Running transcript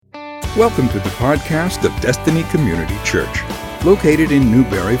Welcome to the podcast of Destiny Community Church, located in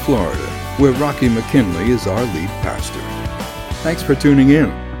Newberry, Florida, where Rocky McKinley is our lead pastor. Thanks for tuning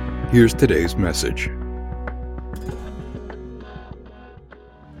in. Here's today's message.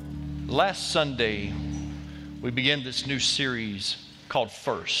 Last Sunday, we began this new series called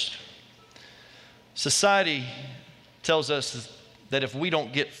First. Society tells us that if we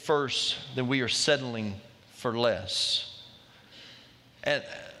don't get first, then we are settling for less. And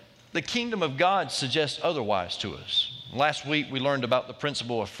the kingdom of God suggests otherwise to us. Last week, we learned about the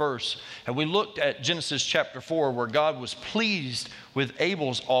principle of first, and we looked at Genesis chapter 4, where God was pleased with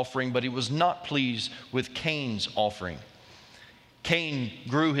Abel's offering, but he was not pleased with Cain's offering. Cain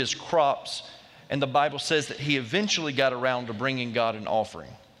grew his crops, and the Bible says that he eventually got around to bringing God an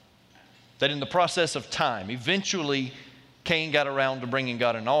offering. That in the process of time, eventually Cain got around to bringing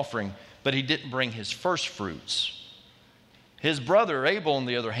God an offering, but he didn't bring his first fruits. His brother Abel, on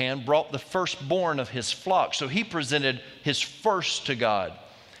the other hand, brought the firstborn of his flock, so he presented his first to God.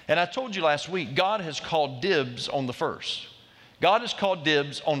 And I told you last week, God has called dibs on the first. God has called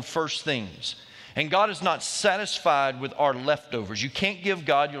dibs on first things. And God is not satisfied with our leftovers. You can't give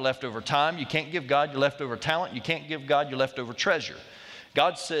God your leftover time. You can't give God your leftover talent. You can't give God your leftover treasure.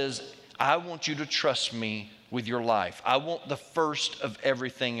 God says, I want you to trust me with your life. I want the first of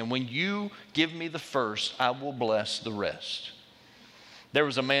everything. And when you give me the first, I will bless the rest. There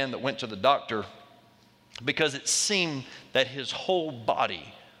was a man that went to the doctor because it seemed that his whole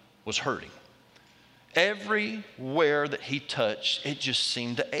body was hurting. Everywhere that he touched, it just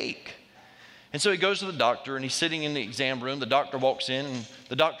seemed to ache. And so he goes to the doctor, and he's sitting in the exam room. The doctor walks in, and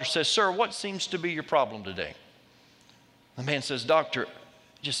the doctor says, "Sir, what seems to be your problem today?" The man says, "Doctor,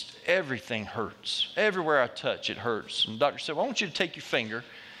 just everything hurts. Everywhere I touch, it hurts." And the doctor said, "Well, I want you to take your finger,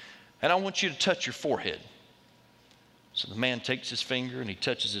 and I want you to touch your forehead." So the man takes his finger, and he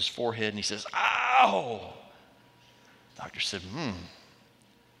touches his forehead, and he says, "Ow!" The doctor said,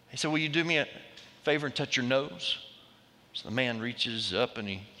 He said, "Will you do me a favor and touch your nose?" So the man reaches up, and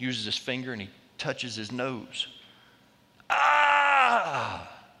he uses his finger, and he touches his nose. "Ah!"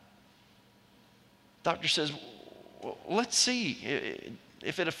 Doctor says, "Well, let's see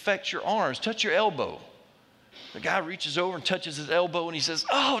if it affects your arms. Touch your elbow." The guy reaches over and touches his elbow, and he says,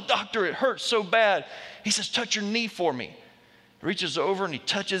 "Oh, doctor, it hurts so bad." He says, "Touch your knee for me." He reaches over and he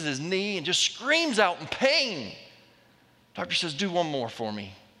touches his knee and just screams out in pain. Doctor says, "Do one more for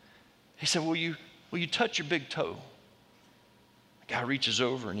me." He said, will you touch your big toe?" The guy reaches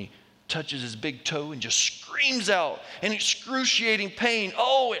over and he touches his big toe and just screams out in excruciating pain,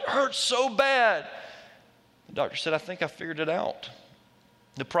 "Oh, it hurts so bad." The doctor said, "I think I figured it out.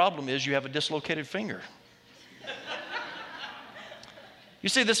 The problem is you have a dislocated finger." You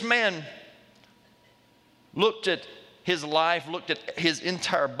see, this man looked at his life, looked at his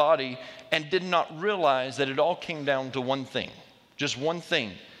entire body, and did not realize that it all came down to one thing. Just one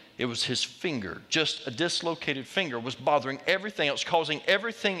thing. It was his finger. Just a dislocated finger was bothering everything else, causing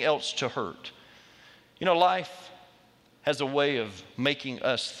everything else to hurt. You know, life has a way of making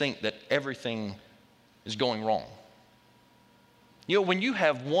us think that everything is going wrong. You know, when you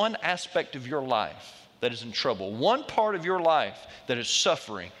have one aspect of your life that is in trouble, one part of your life that is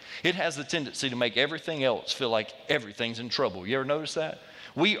suffering, it has the tendency to make everything else feel like everything's in trouble. You ever notice that?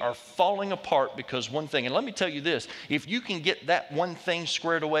 We are falling apart because one thing. And let me tell you this, if you can get that one thing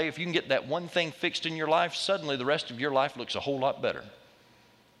squared away, if you can get that one thing fixed in your life, suddenly the rest of your life looks a whole lot better.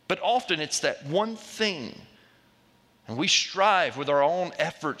 But often it's that one thing. And we strive with our own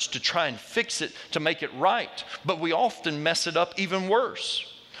efforts to try and fix it, to make it right. But we often mess it up even worse.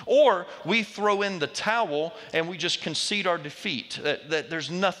 Or we throw in the towel and we just concede our defeat, that there's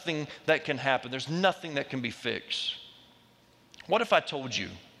nothing that can happen. There's nothing that can be fixed. What if I told you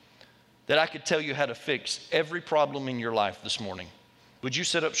that I could tell you how to fix every problem in your life this morning? Would you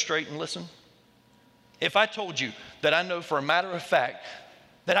sit up straight and listen? If I told you that I know for a matter of fact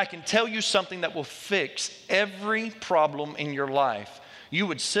that I can tell you something that will fix every problem in your life, you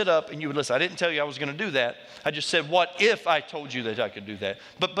would sit up and you would listen. I didn't tell you I was going to do that. I just said, what if I told you that I could do that?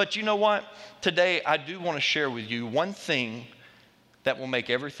 But you know what? Today, I do want to share with you one thing that will make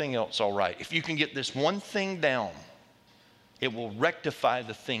everything else all right. If you can get this one thing down, it will rectify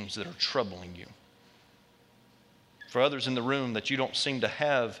the things that are troubling you. For others in the room that you don't seem to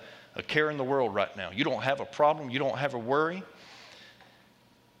have a care in the world right now, you don't have a problem, you don't have a worry,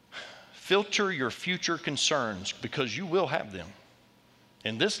 filter your future concerns because you will have them.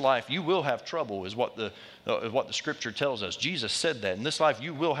 In this life, you will have trouble, is what the scripture tells us. Jesus said that. In this life,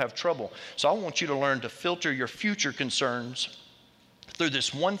 you will have trouble. So I want you to learn to filter your future concerns through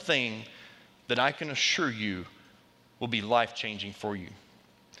this one thing that I can assure you will be life-changing for you.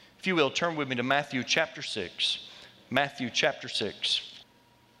 If you will, turn with me to Matthew chapter 6. Matthew chapter 6.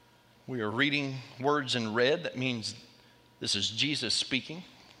 We are reading words in red. That means this is Jesus speaking.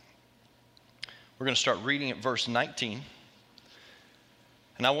 We're going to start reading at verse 19.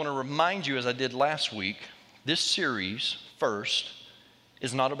 And I want to remind you, as I did last week, this series, first,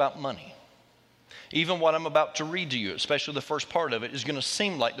 is not about money. Even what I'm about to read to you, especially the first part of it, is going to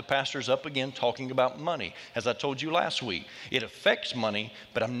seem like the pastor's up again talking about money. As I told you last week, it affects money,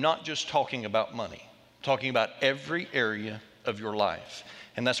 but I'm not just talking about money. I'm talking about every area of your life.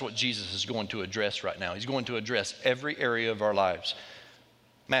 And that's what Jesus is going to address right now. He's going to address every area of our lives.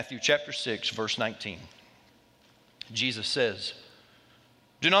 Matthew chapter 6, verse 19. Jesus says,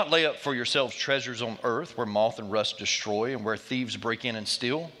 "Do not lay up for yourselves treasures on earth where moth and rust destroy and where thieves break in and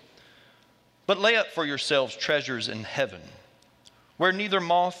steal. But lay up for yourselves treasures in heaven where neither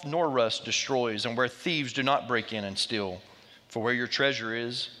moth nor rust destroys and where thieves do not break in and steal. For where your treasure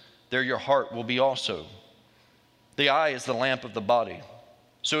is, there your heart will be also. The eye is the lamp of the body.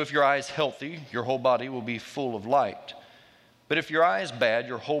 So if your eye is healthy, your whole body will be full of light. But if your eye is bad,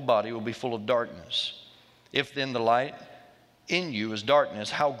 your whole body will be full of darkness. If then the light in you is darkness,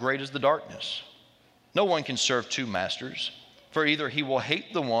 how great is the darkness? No one can serve two masters, for either he will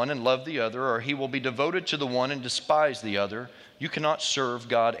hate the one and love the other, or he will be devoted to the one and despise the other. You cannot serve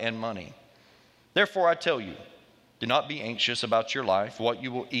God and money. Therefore I tell you, do not be anxious about your life, what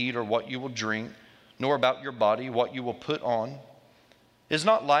you will eat or what you will drink, nor about your body, what you will put on. Is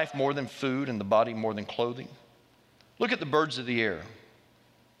not life more than food and the body more than clothing? Look at the birds of the air.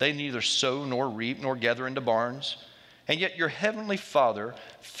 They neither sow nor reap nor gather into barns, and yet your heavenly Father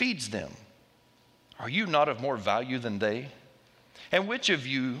feeds them. Are you not of more value than they? And which of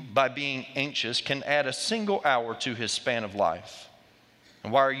you, by being anxious, can add a single hour to his span of life?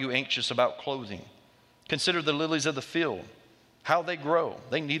 And why are you anxious about clothing? Consider the lilies of the field, how they grow.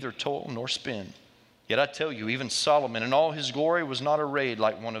 They neither toil nor spin. Yet I tell you, even Solomon in all his glory was not arrayed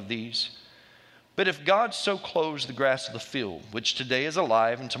like one of these. But if God so clothes the grass of the field, which today is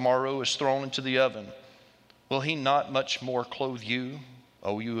alive and tomorrow is thrown into the oven, will he not much more clothe you,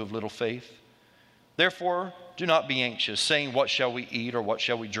 O you of little faith? Therefore, do not be anxious, saying, what shall we eat, or what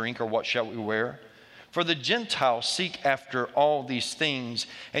shall we drink, or what shall we wear? For the Gentiles seek after all these things,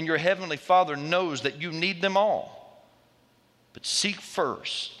 and your heavenly Father knows that you need them all. But seek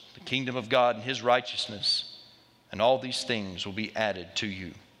first the kingdom of God and his righteousness, and all these things will be added to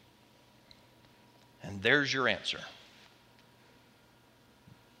you." And there's your answer.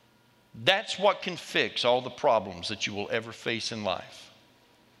 That's what can fix all the problems that you will ever face in life.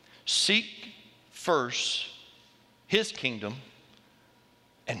 Seek first his kingdom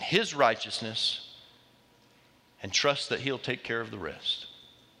and his righteousness, and trust that he'll take care of the rest.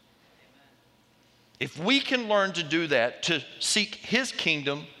 If we can learn to do that, to seek his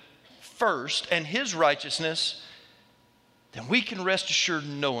kingdom first and his righteousness, then we can rest assured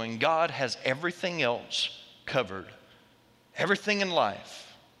knowing God has everything else covered, everything in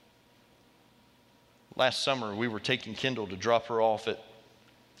life. Last summer, we were taking Kendall to drop her off at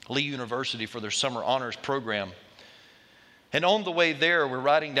Lee University for their summer honors program. And on the way there, we're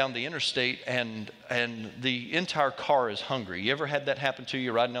riding down the interstate, and the entire car is hungry. You ever had that happen to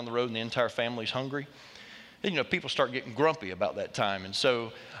you, riding down the road and the entire family's hungry? And, people start getting grumpy about that time. And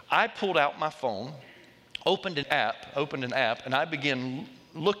so I pulled out my phone, opened an app, and I began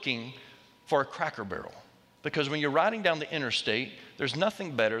looking for a Cracker Barrel. Because when you're riding down the interstate, there's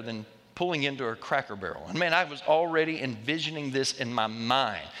nothing better than pulling into a Cracker Barrel. And man, I was already envisioning this in my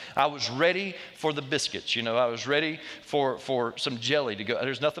mind. I was ready for the biscuits, I was ready for some jelly to go.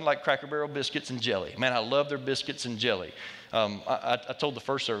 There's nothing like Cracker Barrel biscuits and jelly. Man, I love their biscuits and jelly. I told the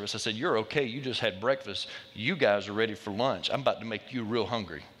first service, I said, you're okay, you just had breakfast. You guys are ready for lunch. I'm about to make you real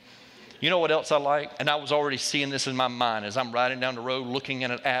hungry. You know what else I like? And I was already seeing this in my mind as I'm riding down the road, looking at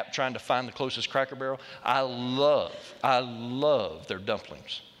an app, trying to find the closest Cracker Barrel. I love their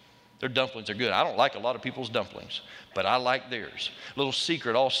dumplings. Their dumplings are good. I don't like a lot of people's dumplings, but I like theirs. Little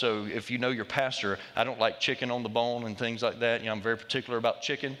secret also, if you know your pastor, I don't like chicken on the bone and things like that. I'm very particular about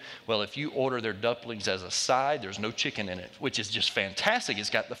chicken. Well, if you order their dumplings as a side, there's no chicken in it, which is just fantastic.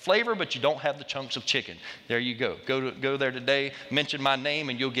 It's got the flavor, but you don't have the chunks of chicken. There you go. Go there today, mention my name,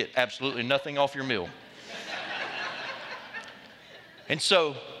 and you'll get absolutely nothing off your meal. And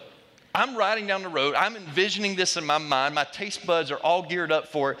so I'm riding down the road. I'm envisioning this in my mind. My taste buds are all geared up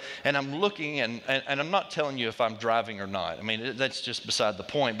for it. And I'm looking, and I'm not telling you if I'm driving or not. I mean, that's just beside the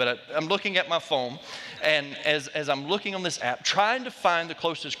point. But I'm looking at my phone. And as I'm looking on this app, trying to find the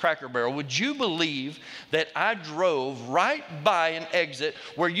closest Cracker Barrel, would you believe that I drove right by an exit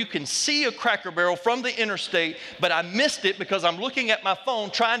where you can see a Cracker Barrel from the interstate, but I missed it because I'm looking at my phone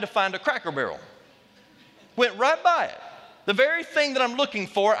trying to find a Cracker Barrel? Went right by it. The very thing that I'm looking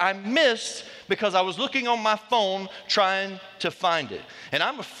for, I missed because I was looking on my phone trying to find it. And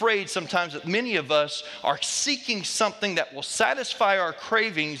I'm afraid sometimes that many of us are seeking something that will satisfy our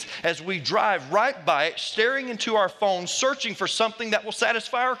cravings as we drive right by it, staring into our phone, searching for something that will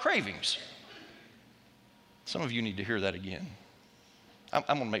satisfy our cravings. Some of you need to hear that again. I'm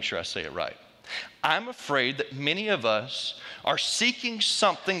going to make sure I say it right. I'm afraid that many of us are seeking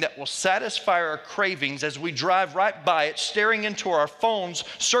something that will satisfy our cravings as we drive right by it, staring into our phones,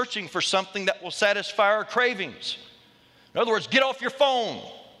 searching for something that will satisfy our cravings. In other words, get off your phone.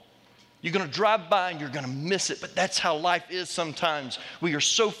 You're going to drive by and you're going to miss it, but that's how life is sometimes. We are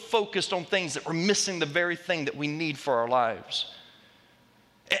so focused on things that we're missing the very thing that we need for our lives.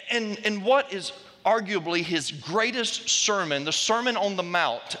 And what is arguably his greatest sermon, the Sermon on the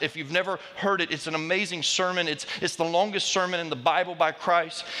Mount. If you've never heard it, it's an amazing sermon. It's the longest sermon in the Bible by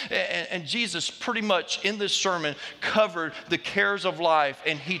Christ. And Jesus pretty much in this sermon covered the cares of life,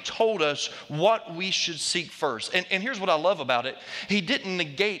 and he told us what we should seek first. And here's what I love about it. He didn't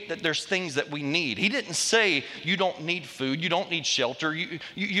negate that there's things that we need. He didn't say you don't need food, you don't need shelter,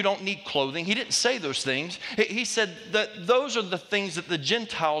 you don't need clothing. He didn't say those things. He said that those are the things that the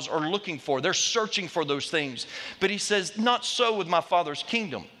Gentiles are looking for. They're searching for those things. But he says, not so with my Father's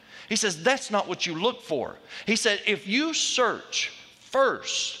kingdom. He says, that's not what you look for. He said, if you search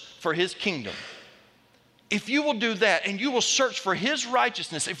first for his kingdom, if you will do that and you will search for his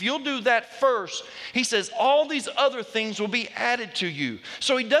righteousness, if you'll do that first, he says, all these other things will be added to you.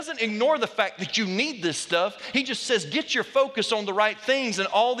 So he doesn't ignore the fact that you need this stuff. He just says, get your focus on the right things and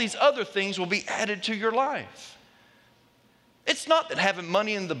all these other things will be added to your life. It's not that having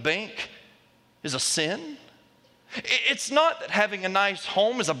money in the bank is a sin. It's not that having a nice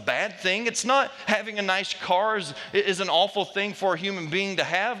home is a bad thing. It's not having a nice car is an awful thing for a human being to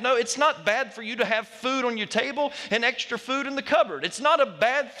have. No, it's not bad for you to have food on your table and extra food in the cupboard. It's not a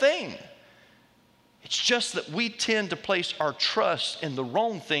bad thing. It's just that we tend to place our trust in the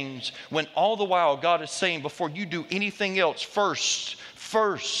wrong things when all the while God is saying, before you do anything else, first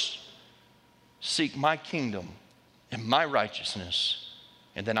seek my kingdom and my righteousness,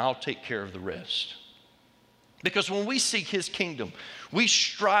 and then I'll take care of the rest. Because when we seek his kingdom, we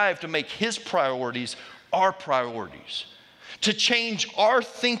strive to make his priorities our priorities, to change our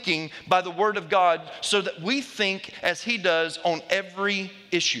thinking by the word of God so that we think as he does on every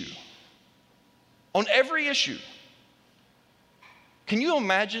issue. On every issue. Can you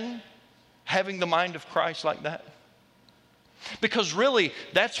imagine having the mind of Christ like that? Because really,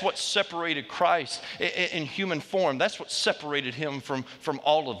 that's what separated Christ in human form. That's what separated him from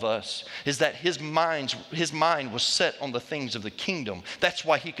all of us, is that his mind was set on the things of the kingdom. That's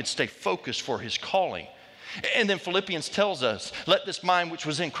why he could stay focused for his calling. And then Philippians tells us, let this mind which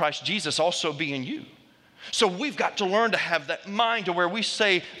was in Christ Jesus also be in you. So we've got to learn to have that mind to where we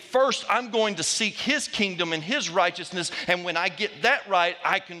say, first, I'm going to seek his kingdom and his righteousness. And when I get that right,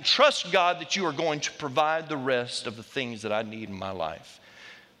 I can trust God that you are going to provide the rest of the things that I need in my life.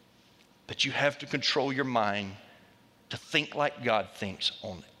 But you have to control your mind to think like God thinks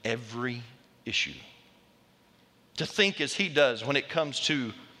on every issue. To think as he does when it comes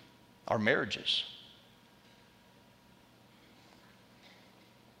to our marriages.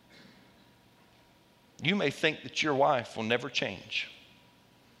 You may think that your wife will never change,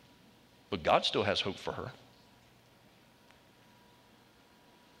 but God still has hope for her.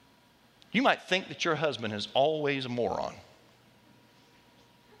 You might think that your husband is always a moron.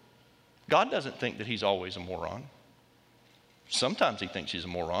 God doesn't think that he's always a moron. Sometimes he thinks he's a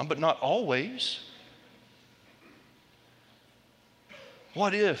moron, but not always.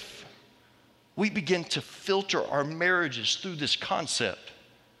 What if we begin to filter our marriages through this concept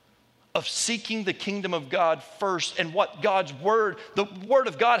of seeking the kingdom of God first, and what God's word, the word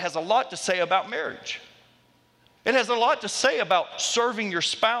of God has a lot to say about marriage. It has a lot to say about serving your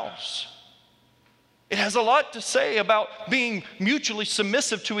spouse. It has a lot to say about being mutually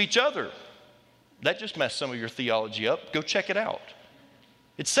submissive to each other. That just messed some of your theology up. Go check it out.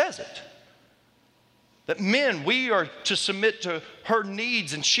 It says it. That men, we are to submit to her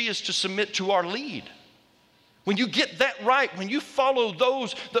needs and she is to submit to our lead. When you get that right, when you follow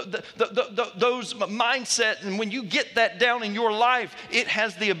those mindsets, and when you get that down in your life, it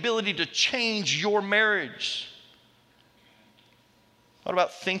has the ability to change your marriage. What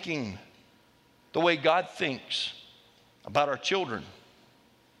about thinking the way God thinks about our children?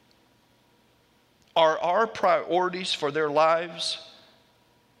 Are our priorities for their lives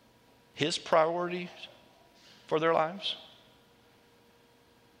His priorities for their lives?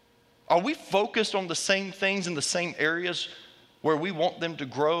 Are we focused on the same things in the same areas where we want them to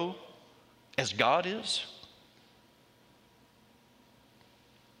grow as God is?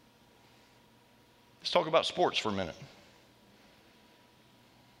 Let's talk about sports for a minute.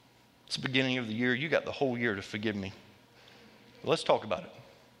 It's the beginning of the year. You got the whole year to forgive me. But let's talk about it.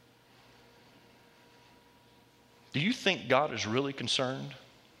 Do you think God is really concerned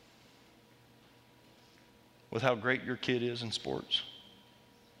with how great your kid is in sports?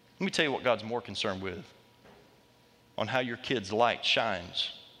 Let me tell you what God's more concerned with: on how your kid's light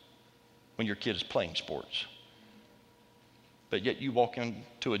shines when your kid is playing sports. But yet you walk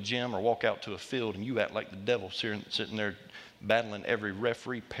into a gym or walk out to a field and you act like the devil sitting there battling every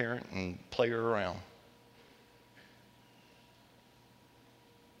referee, parent, and player around.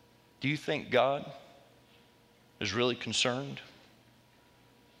 Do you think God is really concerned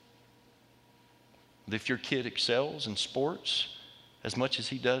if your kid excels in sports as much as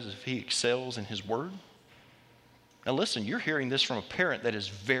he does if he excels in his word? Now listen, you're hearing this from a parent that is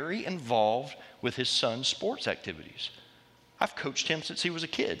very involved with his son's sports activities. I've coached him since he was a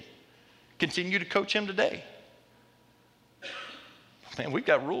kid. Continue to coach him today. Man, we've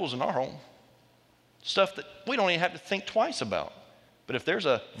got rules in our home. Stuff that we don't even have to think twice about. But if there's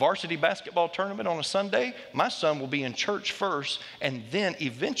a varsity basketball tournament on a Sunday, my son will be in church first, and then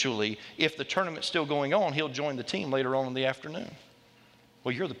eventually, if the tournament's still going on, he'll join the team later on in the afternoon.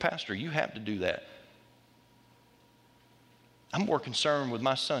 Well, you're the pastor. You have to do that. I'm more concerned with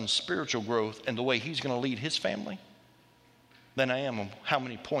my son's spiritual growth and the way he's going to lead his family than I am on how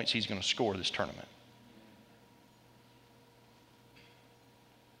many points he's going to score this tournament.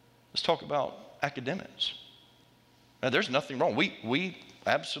 Let's talk about academics. Now, there's nothing wrong. We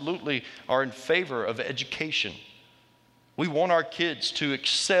absolutely are in favor of education. We want our kids to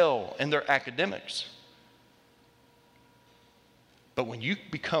excel in their academics. But when you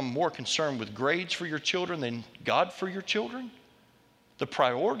become more concerned with grades for your children than God for your children, the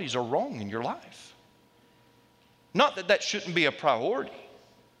priorities are wrong in your life. Not that that shouldn't be a priority.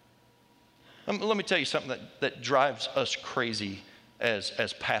 Let me tell you something that drives us crazy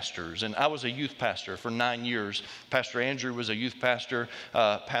as pastors. And I was a youth pastor for 9 years. Pastor Andrew was a youth pastor.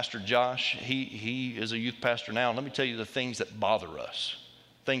 Pastor Josh, he is a youth pastor now. And let me tell you the things that bother us.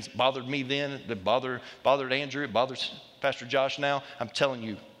 Things bothered me then, that bothered Andrew, it bothers Pastor Josh now. I'm telling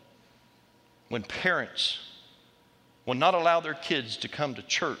you, when parents will not allow their kids to come to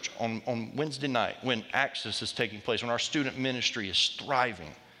church on Wednesday night, when Access is taking place, when our student ministry is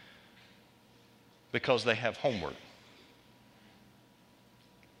thriving because they have homework.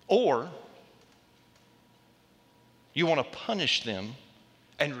 Or you want to punish them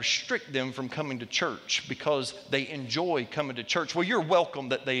and restrict them from coming to church because they enjoy coming to church. Well, you're welcome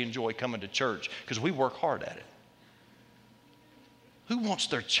that they enjoy coming to church because we work hard at it. Who wants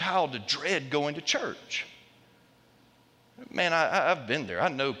their child to dread going to church? Man, I've been there. I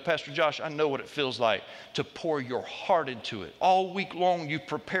know, Pastor Josh, I know what it feels like to pour your heart into it. All week long you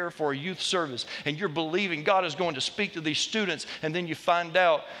prepare for a youth service and you're believing God is going to speak to these students, and then you find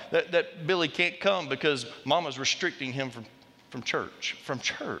out that Billy can't come because Mama's restricting him from church.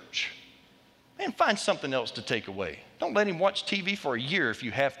 Man, find something else to take away. Don't let him watch TV for a year if you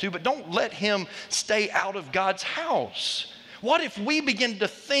have to, but don't let him stay out of God's house. What if we begin to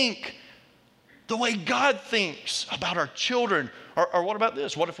think the way God thinks about our children? Or what about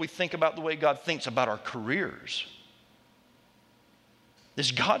this? What if we think about the way God thinks about our careers?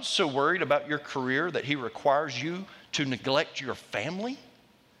 Is God so worried about your career that He requires you to neglect your family?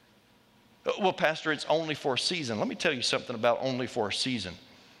 Well, Pastor, it's only for a season. Let me tell you something about only for a season.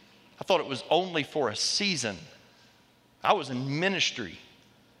 I thought it was only for a season. I was in ministry,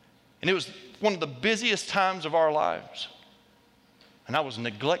 and it was one of the busiest times of our lives. And I was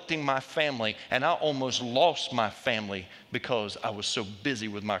neglecting my family, and I almost lost my family because I was so busy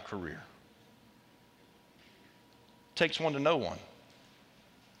with my career. It takes one to know one.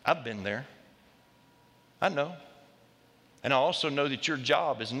 I've been there. I know. And I also know that your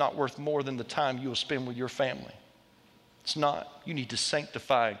job is not worth more than the time you will spend with your family. It's not. You need to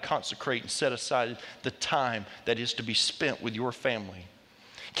sanctify and consecrate and set aside the time that is to be spent with your family.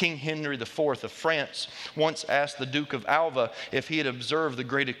 King Henry IV of France once asked the Duke of Alva if he had observed the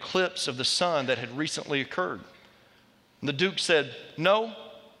great eclipse of the sun that had recently occurred. And the Duke said, "No,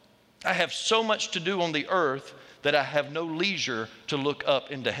 I have so much to do on the earth that I have no leisure to look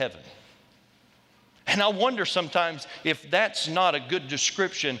up into heaven." And I wonder sometimes if that's not a good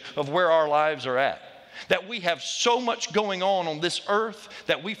description of where our lives are at. That we have so much going on this earth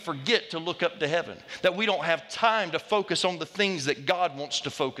that we forget to look up to heaven. That we don't have time to focus on the things that God wants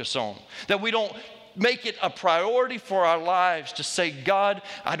to focus on. That we don't make it a priority for our lives to say, "God,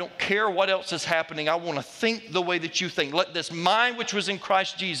 I don't care what else is happening. I want to think the way that you think. Let this mind which was in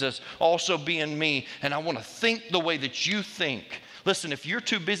Christ Jesus also be in me. And I want to think the way that you think." Listen, if you're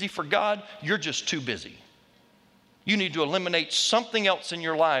too busy for God, you're just too busy. You need to eliminate something else in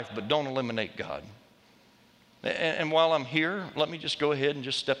your life, but don't eliminate God. And while I'm here, let me just go ahead and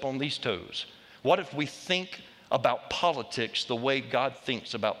just step on these toes. What if we think about politics the way God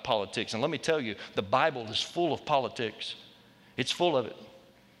thinks about politics? And let me tell you, the Bible is full of politics. It's full of it.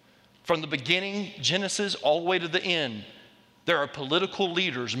 From the beginning, Genesis, all the way to the end, there are political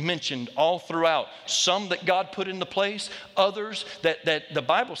leaders mentioned all throughout. Some that God put into place, others that the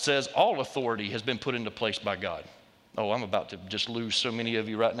Bible says all authority has been put into place by God. Oh, I'm about to just lose so many of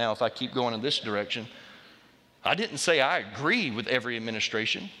you right now if I keep going in this direction. I didn't say I agree with every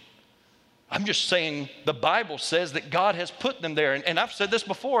administration. I'm just saying the Bible says that God has put them there. And I've said this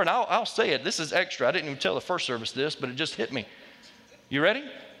before, and I'll say it. This is extra. I didn't even tell the first service this, but it just hit me. You ready?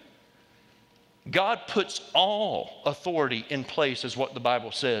 God puts all authority in place, is what the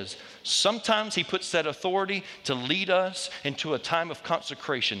Bible says. Sometimes he puts that authority to lead us into a time of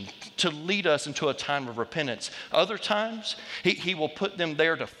consecration, to lead us into a time of repentance. Other times, he will put them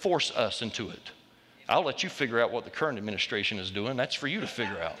there to force us into it. I'll let you figure out what the current administration is doing. That's for you to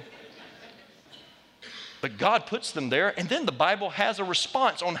figure out. But God puts them there, and then the Bible has a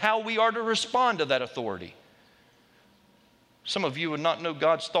response on how we are to respond to that authority. Some of you would not know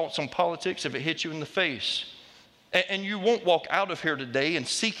God's thoughts on politics if it hit you in the face. And you won't walk out of here today and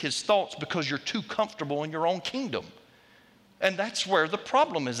seek his thoughts because you're too comfortable in your own kingdom. And that's where the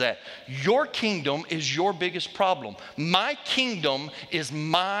problem is at. Your kingdom is your biggest problem. My kingdom is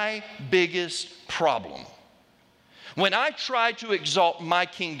my biggest problem. When I try to exalt my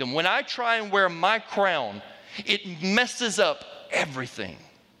kingdom, when I try and wear my crown, it messes up everything.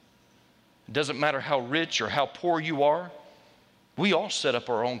 It doesn't matter how rich or how poor you are. We all set up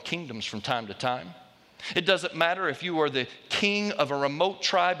our own kingdoms from time to time. It doesn't matter if you are the king of a remote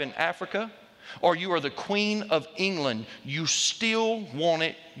tribe in Africa or you are the Queen of England, you still want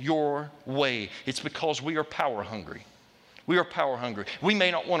it your way. It's because we are power hungry. We are power hungry. We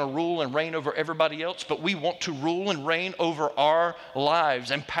may not want to rule and reign over everybody else, but we want to rule and reign over our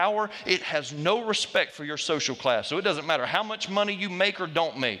lives. And power, it has no respect for your social class. So it doesn't matter how much money you make or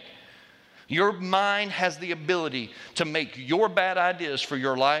don't make. Your mind has the ability to make your bad ideas for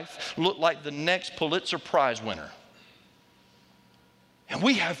your life look like the next Pulitzer Prize winner. And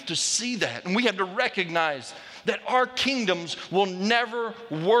we have to see that, and we have to recognize that our kingdoms will never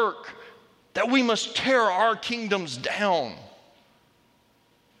work, that we must tear our kingdoms down.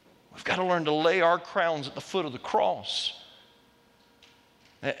 We've got to learn to lay our crowns at the foot of the cross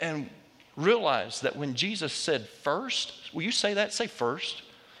and realize that when Jesus said first, will you say that? Say first.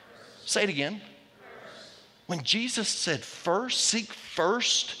 Say it again. When Jesus said first, seek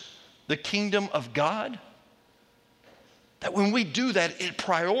first the kingdom of God, that when we do that, it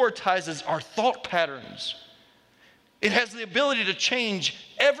prioritizes our thought patterns. It has the ability to change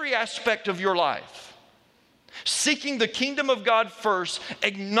every aspect of your life. Seeking the kingdom of God first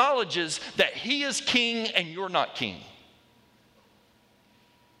acknowledges that he is king and you're not king.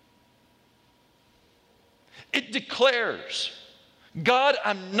 It declares, God,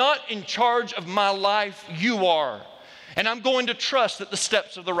 I'm not in charge of my life, you are. And I'm going to trust that the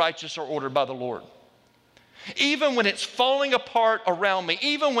steps of the righteous are ordered by the Lord. Even when it's falling apart around me,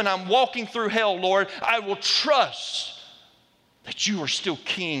 even when I'm walking through hell, Lord, I will trust that you are still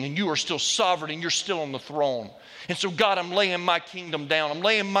king and you are still sovereign and you're still on the throne. And so, God, I'm laying my kingdom down. I'm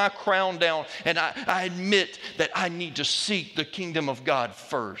laying my crown down. And I admit that I need to seek the kingdom of God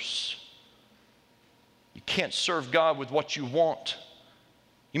first. You can't serve God with what you want.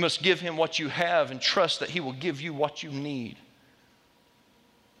 You must give him what you have and trust that he will give you what you need.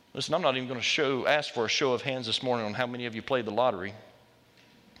 Listen, I'm not even going to ask for a show of hands this morning on how many of you played the lottery.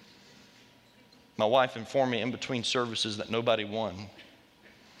 My wife informed me in between services that nobody won.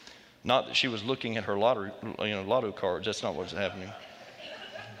 Not that she was looking at her lotto cards. That's not what's happening.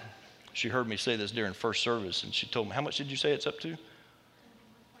 She heard me say this during first service, and she told me, how much did you say it's up to?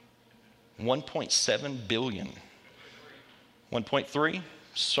 1.7 billion. 1.3?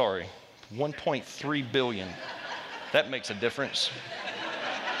 Sorry, 1.3 billion. That makes a difference.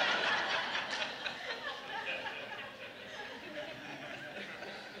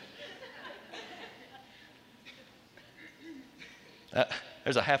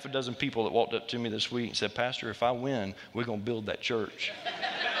 There's a half a dozen people that walked up to me this week and said, Pastor, if I win, we're going to build that church.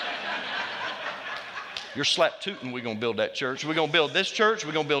 You're slap tooting, we're going to build that church. We're going to build this church.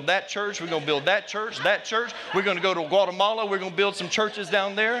 We're going to build that church. We're going to build that church, that church. We're going to go to Guatemala. We're going to build some churches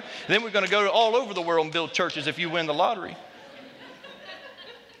down there. Then we're going to go all over the world and build churches if you win the lottery.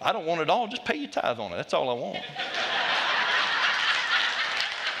 I don't want it all. Just pay your tithe on it. That's all I want.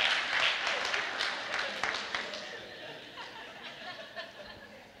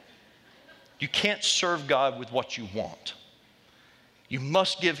 You can't serve God with what you want. You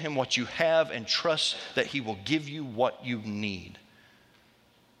must give him what you have and trust that he will give you what you need.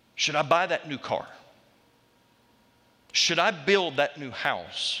 Should I buy that new car? Should I build that new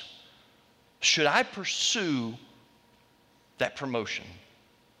house? Should I pursue that promotion?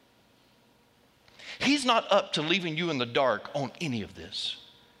 He's not up to leaving you in the dark on any of this.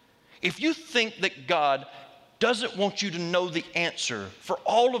 If you think that God doesn't want you to know the answer for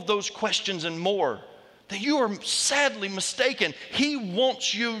all of those questions and more, then you are sadly mistaken. He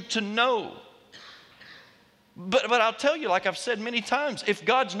wants you to know. But I'll tell you, like I've said many times, if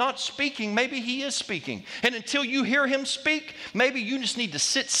God's not speaking, maybe he is speaking. And until you hear him speak, maybe you just need to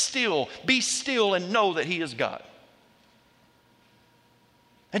sit still, be still, and know that he is God.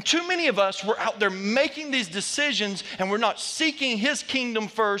 And too many of us, we're out there making these decisions and we're not seeking his kingdom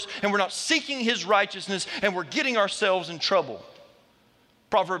first, and we're not seeking his righteousness, and we're getting ourselves in trouble.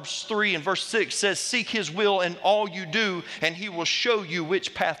 Proverbs 3 and verse 6 says, seek his will in all you do, and he will show you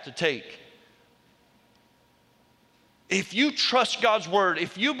which path to take. If you trust God's word,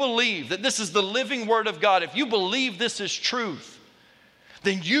 if you believe that this is the living word of God, if you believe this is truth,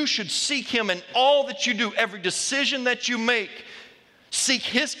 then you should seek him in all that you do, every decision that you make. Seek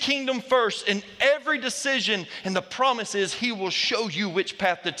his kingdom first in every decision, and the promise is he will show you which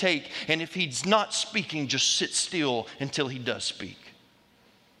path to take. And if he's not speaking, just sit still until he does speak.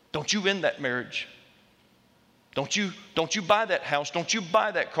 Don't you end that marriage. Don't you buy that house. Don't you buy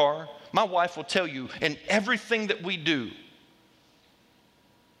that car. My wife will tell you in everything that we do.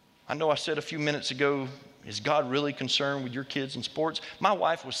 I know I said a few minutes ago, is God really concerned with your kids in sports? My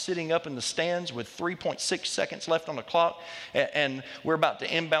wife was sitting up in the stands with 3.6 seconds left on the clock, and we're about to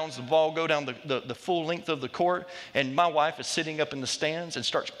inbounds the ball, go down the full length of the court, and my wife is sitting up in the stands and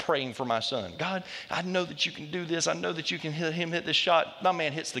starts praying for my son. God, I know that you can do this. I know that you can hit this shot. My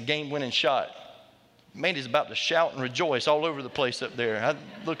man hits the game-winning shot. Mandy's about to shout and rejoice all over the place up there. I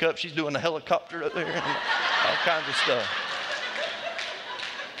look up, she's doing a helicopter up there and all kinds of stuff.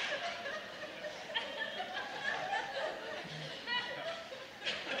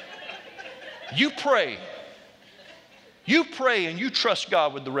 You pray. You pray and you trust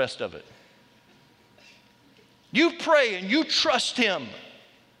God with the rest of it. You pray and you trust him.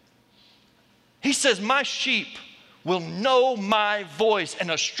 He says, my sheep will know my voice,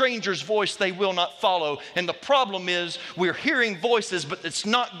 and a stranger's voice they will not follow. And the problem is we're hearing voices, but it's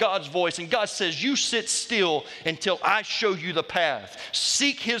not God's voice. And God says, you sit still until I show you the path.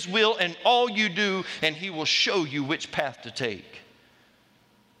 Seek his will in all you do, and he will show you which path to take.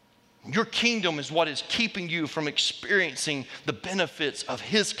 Your kingdom is what is keeping you from experiencing the benefits of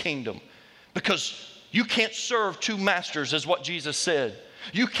his kingdom, because you can't serve two masters, is what Jesus said.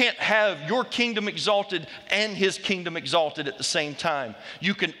 You can't have your kingdom exalted and his kingdom exalted at the same time.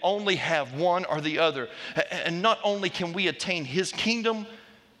 You can only have one or the other. And not only can we attain his kingdom,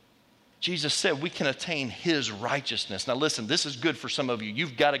 Jesus said we can attain his righteousness. Now listen, this is good for some of you.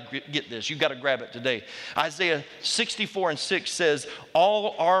 You've got to get this. You've got to grab it today. Isaiah 64 and 6 says,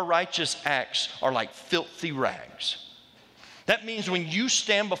 all our righteous acts are like filthy rags. That means when you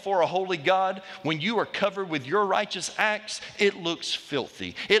stand before a holy God, when you are covered with your righteous acts, it looks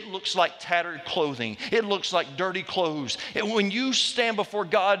filthy. It looks like tattered clothing. It looks like dirty clothes. And when you stand before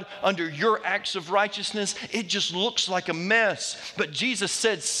God under your acts of righteousness, it just looks like a mess. But Jesus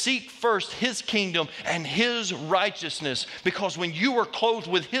said, seek first his kingdom and his righteousness, because when you are clothed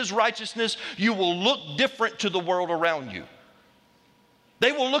with his righteousness, you will look different to the world around you.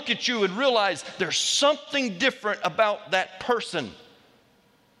 They will look at you and realize there's something different about that person.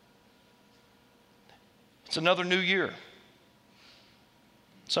 It's another new year.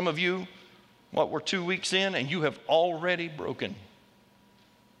 Some of you, we're 2 weeks in, and you have already broken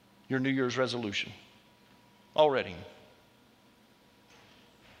your New Year's resolution. Already.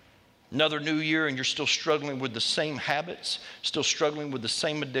 Another new year, and you're still struggling with the same habits, still struggling with the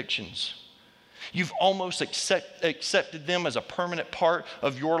same addictions. You've almost accepted them as a permanent part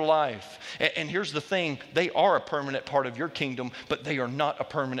of your life. And here's the thing, they are a permanent part of your kingdom, but they are not a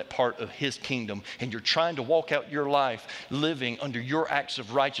permanent part of his kingdom. And you're trying to walk out your life living under your acts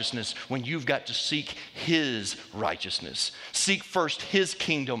of righteousness when you've got to seek his righteousness. Seek first his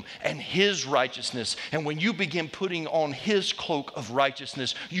kingdom and his righteousness. And when you begin putting on his cloak of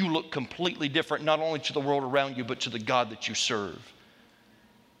righteousness, you look completely different, not only to the world around you, but to the God that you serve.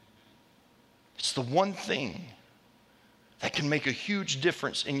 It's the one thing that can make a huge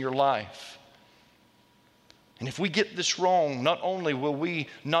difference in your life. And if we get this wrong, not only will we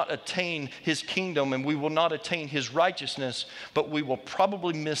not attain his kingdom and we will not attain his righteousness, but we will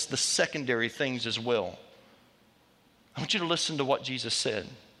probably miss the secondary things as well. I want you to listen to what Jesus said.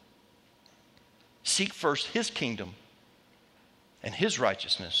 Seek first his kingdom and his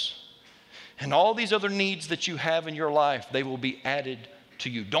righteousness. And all these other needs that you have in your life, they will be added to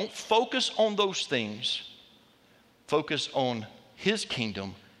you. Don't focus on those things. Focus on his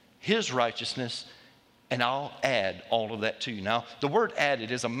kingdom, his righteousness, and I'll add all of that to you. Now, the word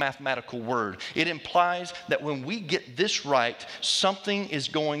added is a mathematical word. It implies that when we get this right, something is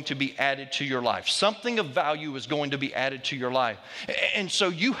going to be added to your life. Something of value is going to be added to your life. And so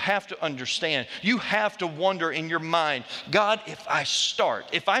you have to understand, you have to wonder in your mind, God, if I start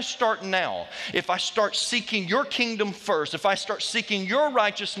now, if I start seeking your kingdom first, if I start seeking your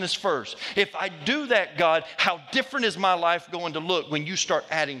righteousness first, if I do that, God, how different is my life going to look when you start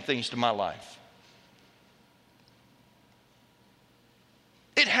adding things to my life?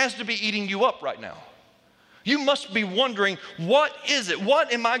 It has to be eating you up right now. You must be wondering, what is it?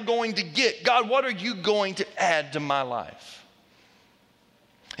 What am I going to get? God, what are you going to add to my life?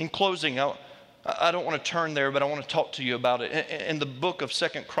 In closing, I don't want to turn there, but I want to talk to you about it. In the book of 2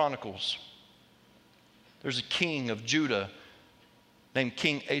 Chronicles, there's a king of Judah named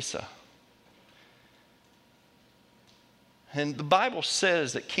King Asa. And the Bible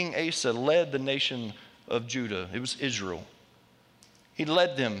says that King Asa led the nation of Judah. It was Israel. He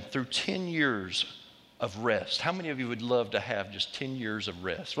led them through 10 years of rest. How many of you would love to have just 10 years of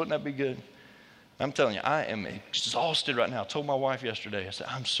rest? Wouldn't that be good? I'm telling you, I am exhausted right now. I told my wife yesterday, I said,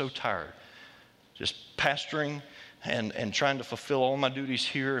 I'm so tired. Just pastoring and trying to fulfill all my duties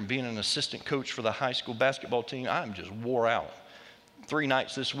here and being an assistant coach for the high school basketball team. I'm just wore out. 3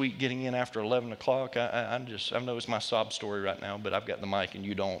 nights this week getting in after 11 o'clock. I know it's my sob story right now, but I've got the mic and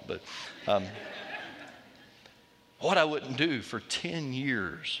you don't. But what I wouldn't do for 10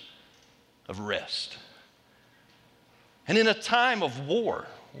 years of rest. And in a time of war,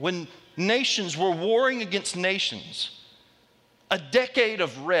 when nations were warring against nations, a decade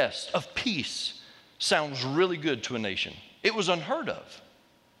of rest, of peace, sounds really good to a nation. It was unheard of.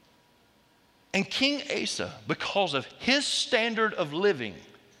 And King Asa, because of his standard of living,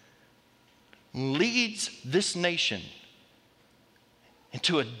 leads this nation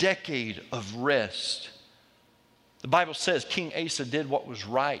into a decade of rest. The Bible says King Asa did what was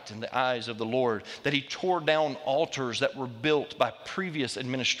right in the eyes of the Lord, that he tore down altars that were built by previous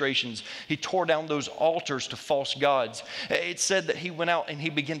administrations. He tore down those altars to false gods. It said that he went out and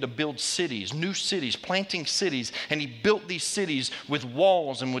he began to build cities, new cities, planting cities, and he built these cities with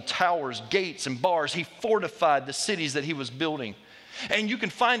walls and with towers, gates and bars. He fortified the cities that he was building. And you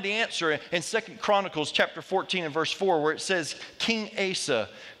can find the answer in 2 Chronicles chapter 14 and verse 4, where it says, King Asa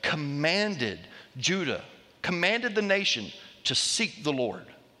commanded the nation to seek the Lord.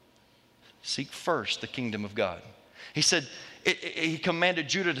 Seek first the kingdom of God. He said, he commanded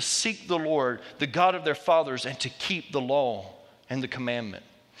Judah to seek the Lord, the God of their fathers, and to keep the law and the commandment.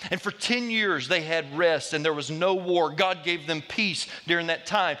 And for 10 years they had rest and there was no war. God gave them peace during that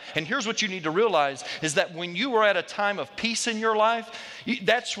time. And here's what you need to realize is that when you are at a time of peace in your life,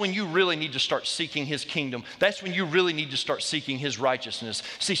 that's when you really need to start seeking his kingdom. That's when you really need to start seeking his righteousness.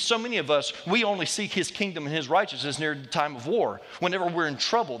 See, so many of us, we only seek his kingdom and his righteousness near the time of war. Whenever we're in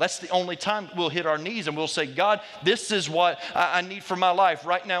trouble, that's the only time we'll hit our knees and we'll say, God, this is what I need for my life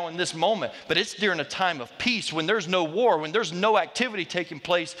right now in this moment. But it's during a time of peace, when there's no war, when there's no activity taking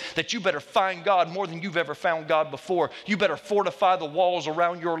place, that you better find God more than you've ever found God before. You better fortify the walls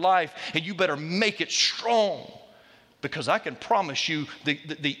around your life and you better make it strong. Because I can promise you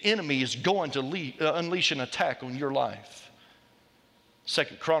the enemy is going to unleash an attack on your life. 2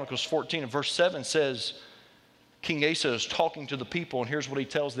 Chronicles 14 and verse 7 says, King Asa is talking to the people, and here's what he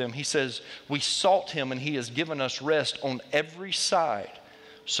tells them. He says, we sought him, and he has given us rest on every side.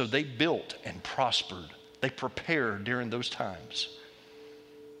 So they built and prospered. They prepared during those times.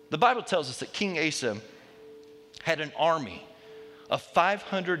 The Bible tells us that King Asa had an army of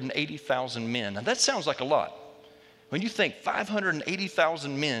 580,000 men. Now that sounds like a lot. When you think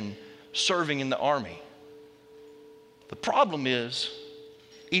 580,000 men serving in the army. The problem is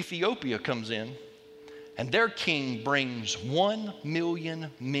Ethiopia comes in, and their king brings 1 million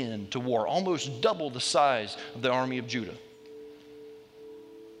men to war, almost double the size of the army of Judah.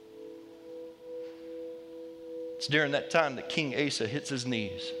 It's during that time that King Asa hits his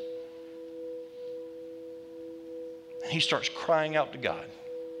knees. And he starts crying out to God.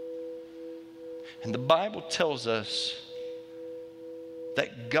 And the Bible tells us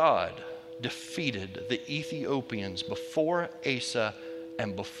that God defeated the Ethiopians before Asa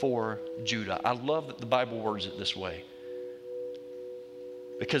and before Judah. I love that the Bible words it this way,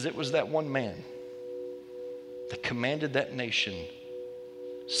 because it was that one man that commanded that nation,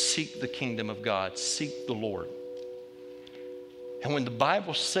 seek the kingdom of God, seek the Lord. And when the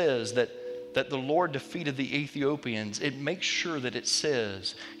Bible says that the Lord defeated the Ethiopians, it makes sure that it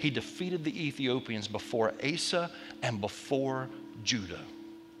says he defeated the Ethiopians before Asa and before Judah.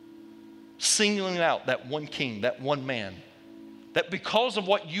 Singling out that one king, that one man, that because of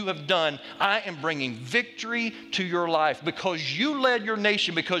what you have done, I am bringing victory to your life, because you led your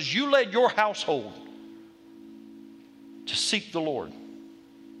nation, because you led your household to seek the Lord.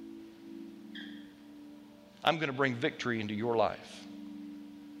 I'm going to bring victory into your life.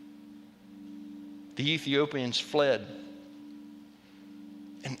 The Ethiopians fled,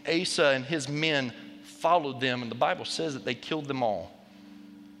 and Asa and his men followed them, and the Bible says that they killed them all.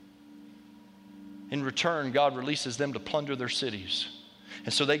 In return, God releases them to plunder their cities.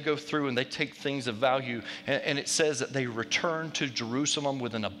 And so they go through and they take things of value, and it says that they return to Jerusalem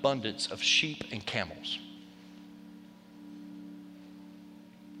with an abundance of sheep and camels.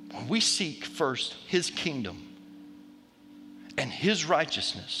 When we seek first his kingdom and his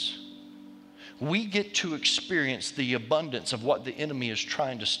righteousness, we get to experience the abundance of what the enemy is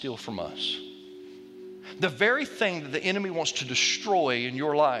trying to steal from us. The very thing that the enemy wants to destroy in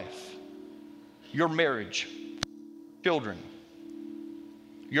your life, your marriage, children,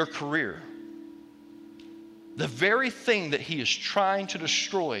 your career, the very thing that he is trying to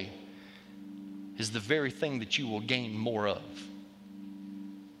destroy is the very thing that you will gain more of.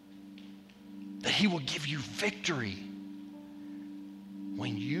 That he will give you victory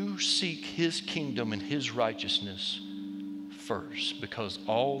when you seek his kingdom and his righteousness first, because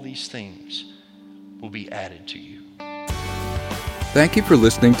all these things will be added to you. Thank you for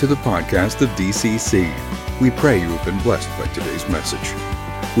listening to the podcast of DCC. We pray you have been blessed by today's message.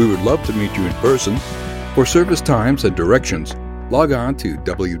 We would love to meet you in person. For service times and directions, log on to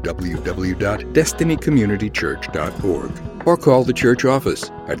www.destinycommunitychurch.org or call the church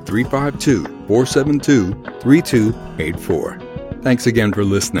office at 352-472-3284. Thanks again for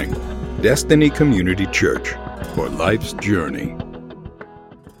listening. Destiny Community Church, for life's journey.